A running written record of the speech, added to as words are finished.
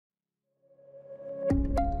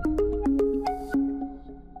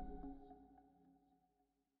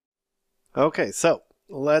Okay, so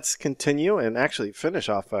let's continue and actually finish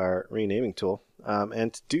off our renaming tool.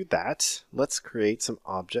 And to do that, let's create some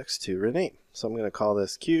objects to rename. So I'm going to call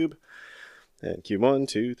this cube, and cube 1,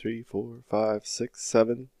 2, 3, 4, 5, 6,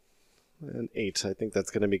 7, and 8. I think that's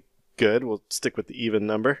going to be good. We'll stick with the even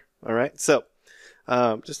number. All right, so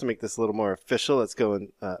just to make this a little more official, let's go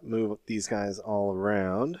and move these guys all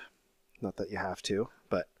around. Not that you have to,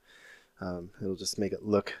 but it'll just make it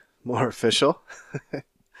look more official.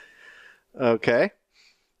 Okay,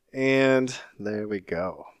 and there we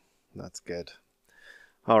go. That's good.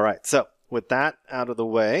 All right, so with that out of the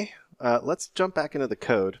way, let's jump back into the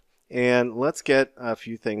code and let's get a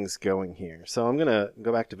few things going here. So I'm going to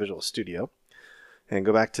go back to Visual Studio and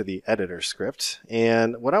go back to the editor script.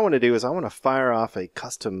 And what I want to do is I want to fire off a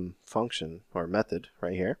custom function or method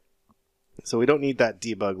right here. So we don't need that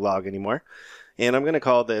debug log anymore. And I'm going to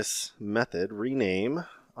call this method rename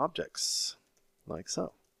objects, like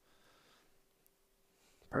so.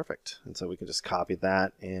 Perfect. And so we can just copy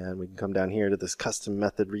that and we can come down here to this custom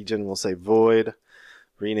method region. We'll say void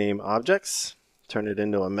rename objects, turn it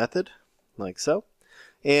into a method like so.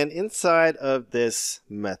 And inside of this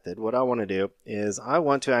method, what I want to do is I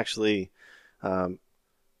want to actually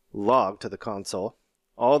log to the console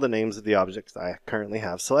all the names of the objects I currently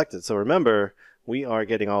have selected. So remember, we are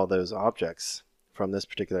getting all those objects from this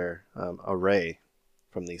particular array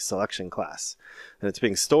from the selection class. And it's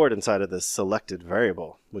being stored inside of this selected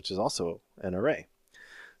variable, which is also an array.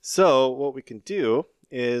 So what we can do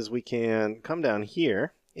is we can come down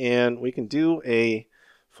here and we can do a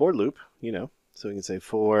for loop, so we can say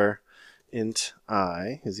for int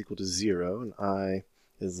I is equal to 0 and I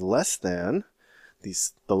is less than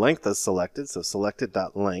the length is selected, so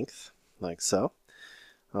selected.length, like so.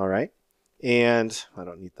 All right, and I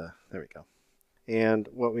don't need there we go. And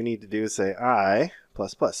what we need to do is say I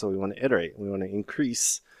plus plus. So we want to iterate. We want to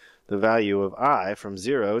increase the value of I from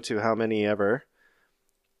 0 to how many ever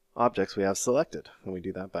objects we have selected. And we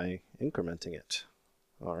do that by incrementing it.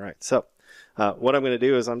 All right. So what I'm going to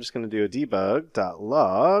do is I'm just going to do a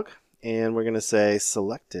debug.log. And we're going to say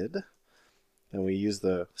selected. And we use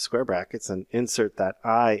the square brackets and insert that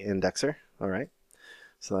I indexer. All right.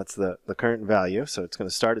 So that's the current value. So it's going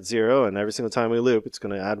to start at 0, and every single time we loop, it's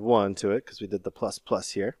going to add 1 to it because we did the plus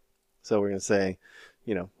plus here. So we're going to say,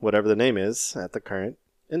 whatever the name is at the current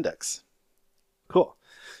index. Cool.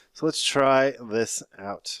 So let's try this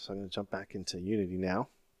out. So I'm going to jump back into Unity now.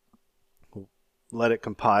 We'll let it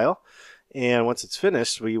compile. And once it's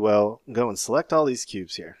finished, we will go and select all these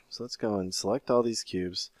cubes here. So let's go and select all these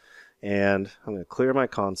cubes. And I'm going to clear my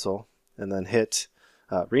console and then hit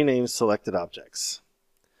rename selected objects.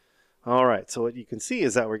 All right, so what you can see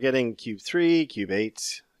is that we're getting cube 3, cube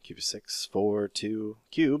 8, cube 6, 4, 2,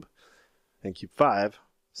 cube, and cube 5,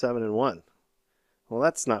 7, and 1. Well,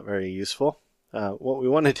 that's not very useful. What we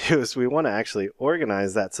want to do is we want to actually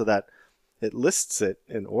organize that so that it lists it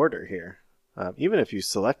in order here. Even if you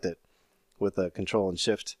select it with a Control and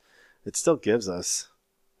Shift, it still gives us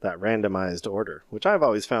that randomized order, which I've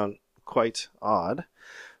always found quite odd.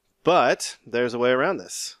 But there's a way around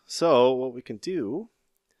this. So what we can do,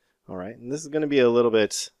 all right, and this is going to be a little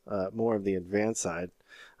bit more of the advanced side,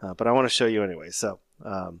 but I want to show you anyway. So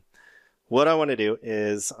what I want to do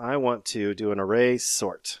is I want to do an array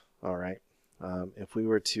sort. All right, if we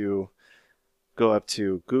were to go up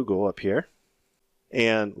to Google up here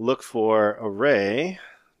and look for array.sort,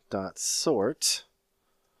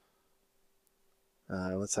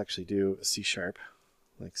 let's actually do a C#,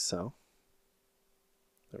 like so.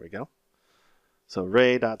 There we go. So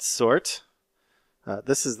array.sort.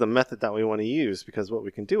 This is the method that we want to use because what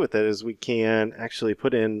we can do with it is we can actually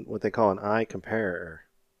put in what they call an I comparer.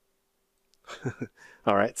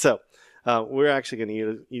 All right, so we're actually going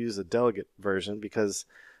to use a delegate version because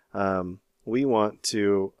we want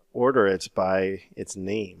to order it by its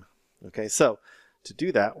name. Okay, so to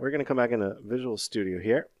do that, we're going to come back into Visual Studio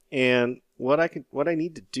here, and what I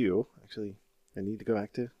need to do, actually, I need to go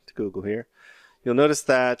back to Google here. You'll notice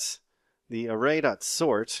that the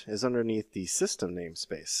array.sort is underneath the system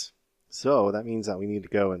namespace. So that means that we need to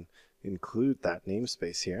go and include that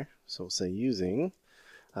namespace here. So we'll say using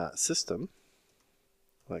system,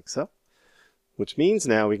 like so, which means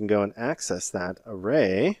now we can go and access that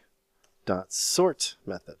array.sort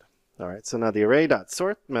method. All right, so now the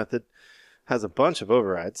array.sort method has a bunch of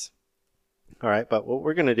overrides. All right, but what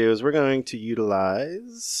we're going to do is we're going to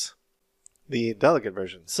utilize the delegate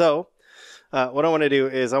version. So what I want to do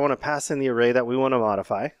is I want to pass in the array that we want to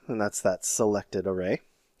modify, and that's that selected array.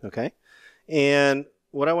 Okay, and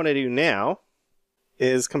what I want to do now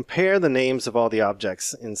is compare the names of all the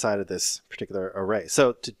objects inside of this particular array.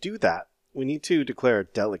 So to do that, we need to declare a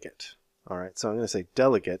delegate. All right, so I'm going to say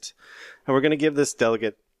delegate, and we're going to give this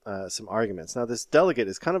delegate some arguments. Now this delegate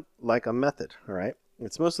is kind of like a method, all right?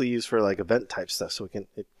 It's mostly used for like event type stuff, so we can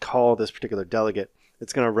call this particular delegate.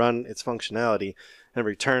 It's going to run its functionality and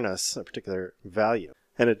return us a particular value.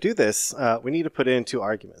 And to do this, we need to put in 2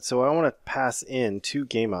 arguments. So I want to pass in 2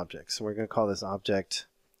 game objects. And we're going to call this object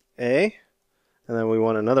A, and then we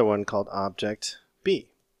want another one called object B.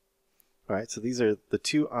 All right, so these are the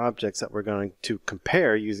 2 objects that we're going to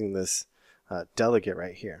compare using this delegate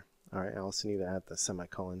right here. All right, I also need to add the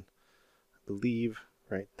semicolon, I believe,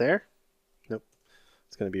 right there. Nope,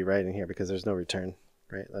 it's going to be right in here because there's no return,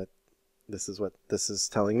 right? This is what this is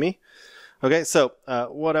telling me. Okay, so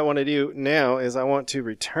what I want to do now is I want to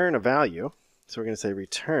return a value. So we're going to say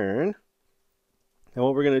return. And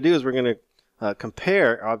what we're going to do is we're going to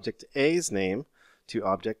compare object A's name to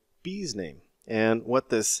object B's name. And what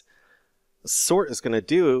this sort is going to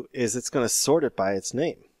do is it's going to sort it by its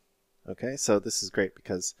name. Okay, so this is great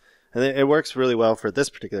because, and it works really well for this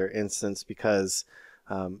particular instance because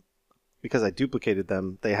I duplicated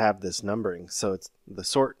them, they have this numbering. So it's the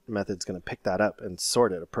sort method's going to pick that up and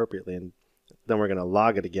sort it appropriately, and then we're going to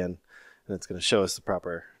log it again, and it's going to show us the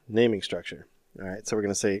proper naming structure. All right, so we're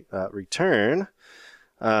going to say return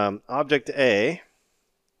object A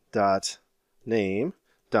dot name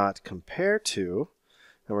dot compare to,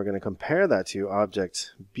 and we're going to compare that to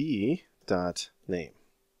object B dot name,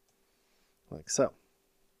 like so.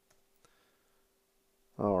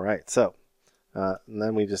 All right, so and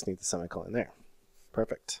then we just need the semicolon there.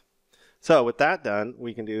 Perfect. So with that done,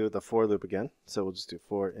 we can do the for loop again. So we'll just do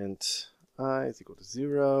for int I is equal to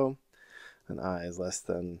 0, and I is less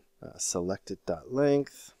than selected dot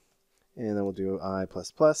length, and then we'll do I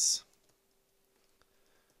plus plus.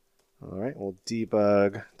 All right, we'll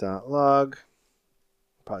debug dot log.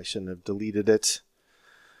 Probably shouldn't have deleted it.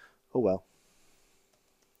 Oh well.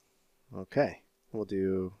 Okay, we'll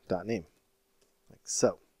do dot name, like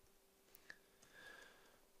so.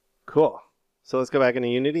 Cool. So let's go back into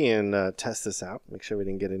Unity and test this out. Make sure we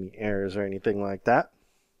didn't get any errors or anything like that.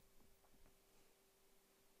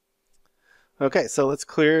 Okay, so let's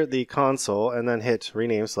clear the console and then hit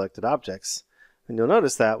rename selected objects. And you'll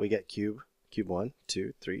notice that we get cube 1,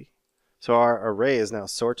 2, 3. So our array is now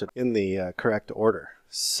sorted in the correct order.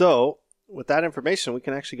 So with that information, we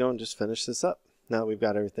can actually go and just finish this up. Now that we've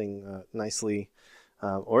got everything nicely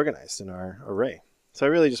organized in our array. So I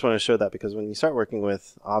really just want to show that because when you start working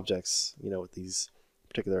with objects, you know, with these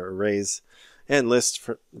particular arrays and lists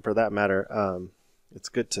for that matter, it's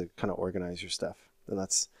good to kind of organize your stuff. And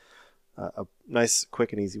that's a nice,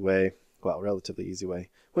 quick and easy way, well, relatively easy way.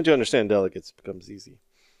 Once you understand delegates, it becomes easy.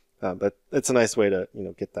 But it's a nice way to, you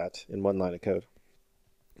know, get that in one line of code.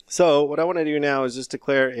 So what I want to do now is just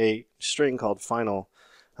declare a string called final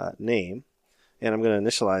name. And I'm going to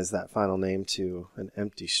initialize that final name to an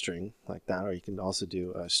empty string like that, or you can also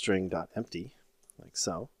do a string.empty like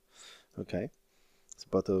so. Okay, so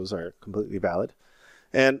both of those are completely valid.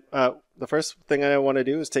 And the first thing I want to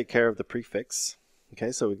do is take care of the prefix.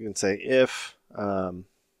 Okay, so we can say if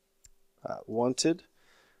wanted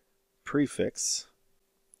prefix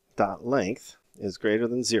dot length is greater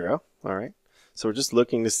than 0. All right, so we're just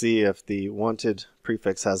looking to see if the wanted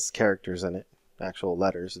prefix has characters in it, actual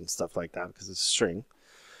letters and stuff like that, because it's a string.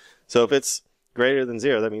 So if it's greater than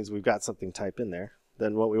 0, that means we've got something typed in there.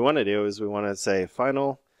 Then what we want to do is we want to say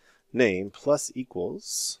final name plus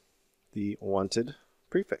equals the wanted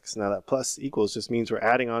prefix. Now that plus equals just means we're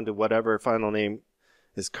adding on to whatever final name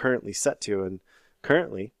is currently set to, and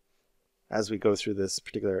currently, as we go through this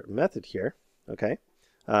particular method here, okay,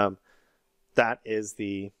 that is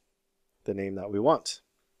the name that we want.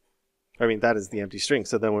 I mean, that is the empty string.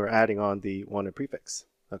 So then we're adding on the wanted prefix.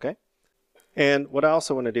 Okay. And what I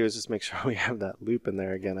also want to do is just make sure we have that loop in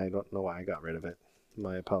there again. I don't know why I got rid of it.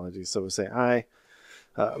 My apologies. So we'll say I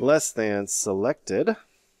less than selected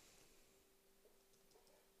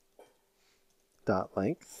dot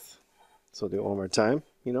length. So we'll do it one more time.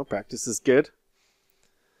 You know, practice is good.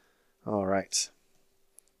 All right.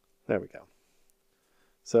 There we go.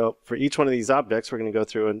 So for each one of these objects, we're going to go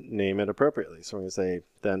through and name it appropriately. So we're going to say,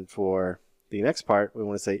 then for the next part, we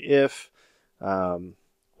want to say if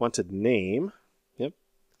wanted name, yep,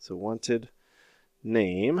 so wanted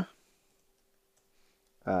name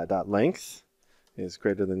dot length is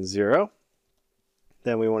greater than 0.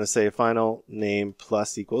 Then we want to say final name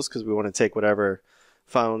plus equals, because we want to take whatever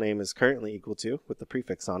final name is currently equal to with the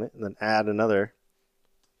prefix on it, and then add another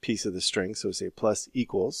piece of the string. So we say plus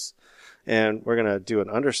equals, and we're going to do an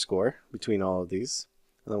underscore between all of these,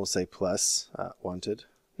 and then we'll say plus wanted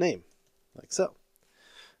name, like so.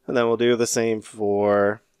 And then we'll do the same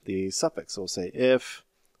for the suffix. So we'll say if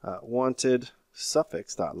wanted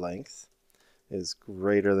suffix.length is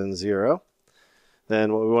greater than 0.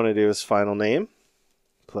 Then what we want to do is final name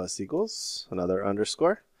plus equals another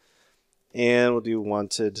underscore, and we'll do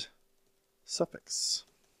wanted suffix.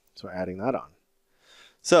 So we're adding that on.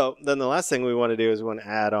 So then the last thing we want to do is we want to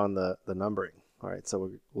add on the numbering. All right,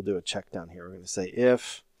 so we'll do a check down here. We're going to say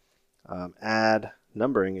if add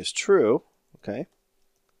numbering is true, okay?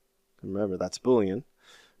 Remember, that's Boolean.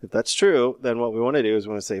 If that's true, then what we want to do is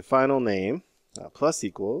we want to say final name plus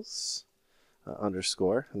equals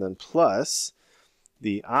underscore, and then plus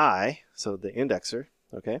the I, so the indexer,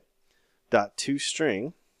 okay, dot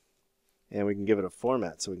toString, and we can give it a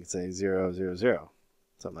format, so we can say 0, 0, 0,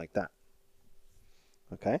 something like that.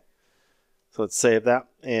 Okay, so let's save that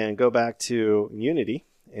and go back to Unity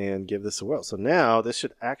and give this a whirl. So now this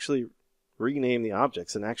should actually rename the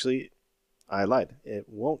objects, and actually I lied. It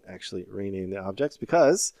won't actually rename the objects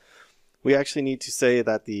because we actually need to say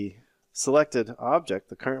that the selected object,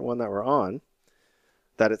 the current one that we're on,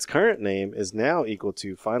 that its current name is now equal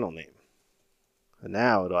to final name. And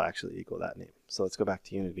now it'll actually equal that name. So let's go back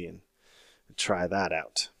to Unity and try that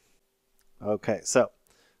out. Okay, so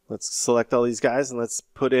let's select all these guys and let's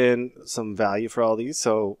put in some value for all these.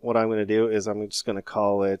 So what I'm going to do is I'm just going to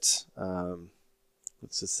call it,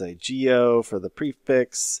 let's just say geo for the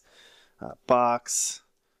prefix, box,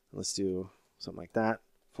 let's do something like that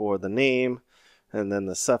for the name, and then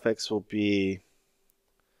the suffix will be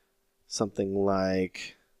something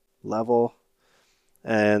like level,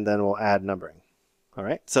 and then we'll add numbering. All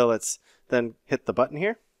right, so let's then hit the button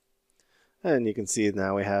here, and you can see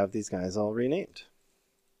now we have these guys all renamed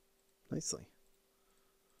nicely.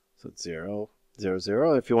 So it's 0, 0,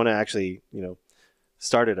 0. If you want to actually,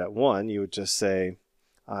 start it at 1, you would just say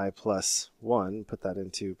I plus 1, put that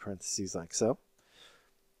into parentheses like so.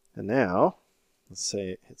 And now, let's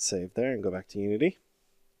say hit save there and go back to Unity.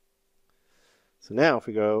 So now if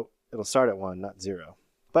we go, it'll start at 1, not 0.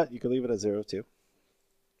 But you can leave it at 0 too.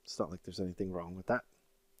 It's not like there's anything wrong with that.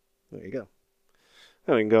 There you go.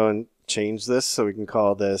 Now we can go and change this, so we can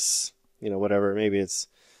call this, whatever. Maybe it's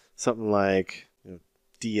something like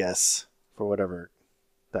DS for whatever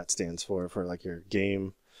that stands for like your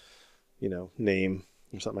game, name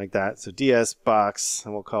or something like that. So DS box,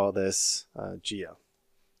 and we'll call this geo.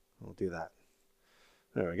 We'll do that.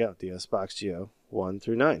 There we go. DS box geo 1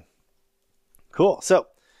 through 9. Cool. So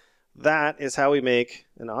that is how we make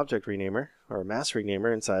an object renamer or a mass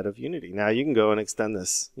renamer inside of Unity. Now you can go and extend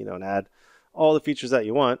this, and add all the features that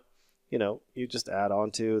you want. You just add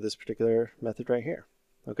on to this particular method right here.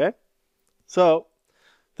 Okay? So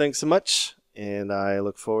thanks so much, and I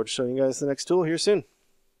look forward to showing you guys the next tool here soon.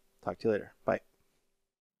 Talk to you later. Bye.